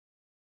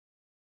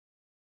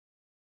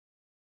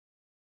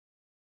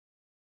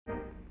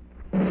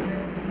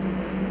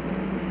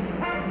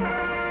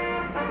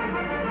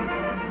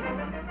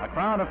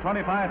crowd of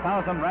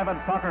 25,000 rabid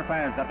soccer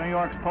fans at New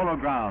York's Polo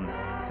Grounds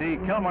see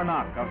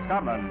Kilmarnock of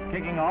Scotland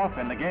kicking off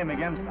in the game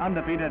against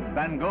undefeated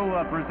Bangu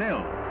of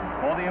Brazil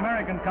for the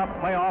American Cup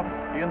playoff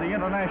in the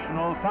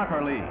International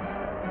Soccer League.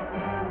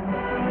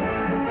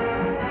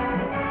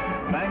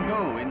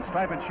 Bangu in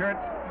striped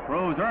shirts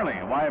proves early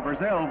why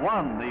Brazil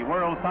won the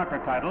World Soccer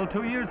title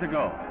 2 years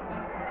ago.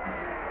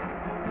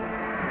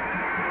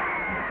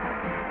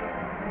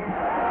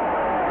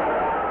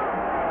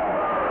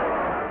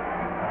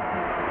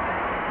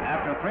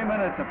 After 3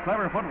 minutes of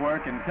clever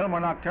footwork in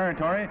Kilmarnock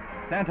territory,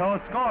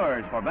 Santos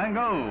scores for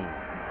Bangu.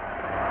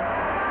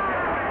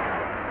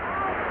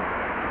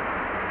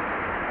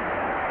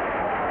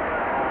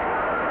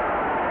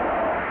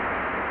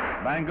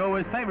 Bangu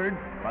is favored,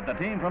 but the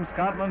team from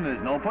Scotland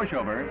is no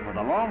pushover with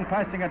a long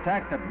passing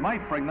attack that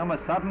might bring them a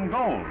sudden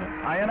goal to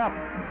tie it up.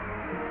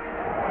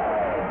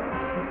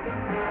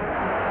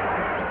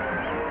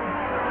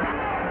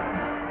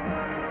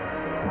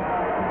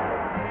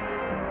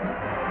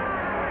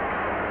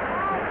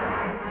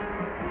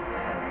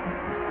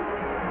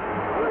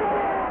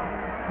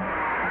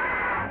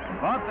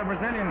 But the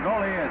Brazilian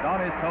goalie is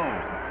on his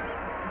toes.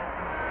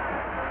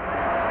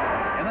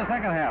 In the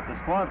second half, the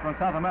squad from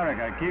South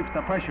America keeps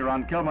the pressure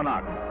on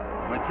Kilmarnock.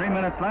 With 3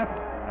 minutes left,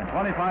 a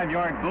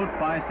 25-yard boot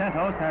by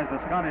Santos has the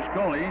Scottish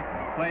goalie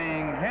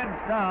playing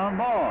heads down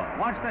ball.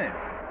 Watch this.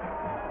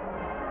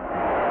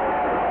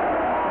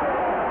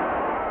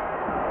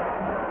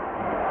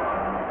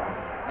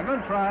 A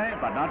good try,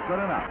 but not good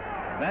enough.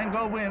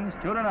 Bangu wins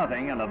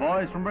 2-0, and the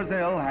boys from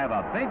Brazil have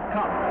a big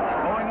cup as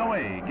a going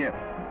away gift.